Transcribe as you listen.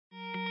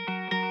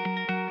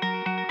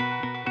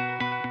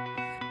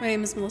My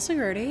name is Melissa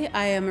Gertie.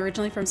 I am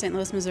originally from St.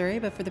 Louis, Missouri,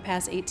 but for the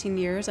past 18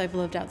 years I've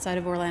lived outside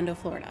of Orlando,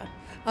 Florida.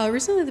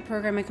 Recently the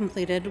program I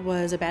completed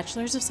was a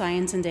Bachelor's of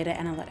Science in Data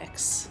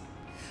Analytics.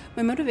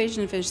 My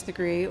motivation to finish the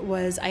degree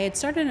was I had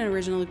started an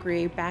original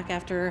degree back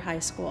after high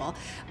school,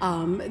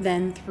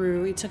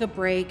 took a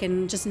break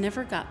and just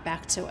never got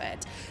back to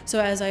it. So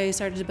as I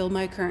started to build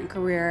my current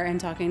career and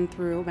talking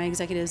through my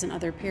executives and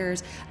other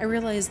peers, I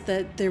realized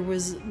that there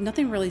was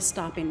nothing really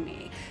stopping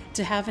me.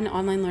 To have an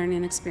online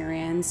learning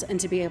experience and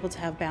to be able to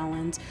have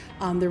balance,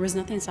 there was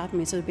nothing stopping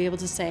me. So to be able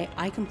to say,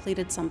 I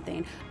completed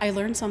something, I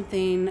learned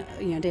something,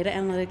 data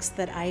analytics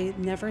that I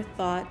never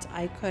thought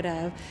I could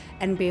have,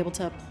 and be able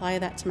to apply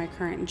that to my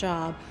current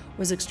job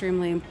was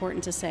extremely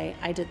important to say,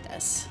 I did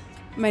this.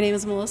 My name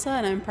is Melissa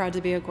and I'm proud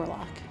to be a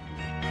Gorlock.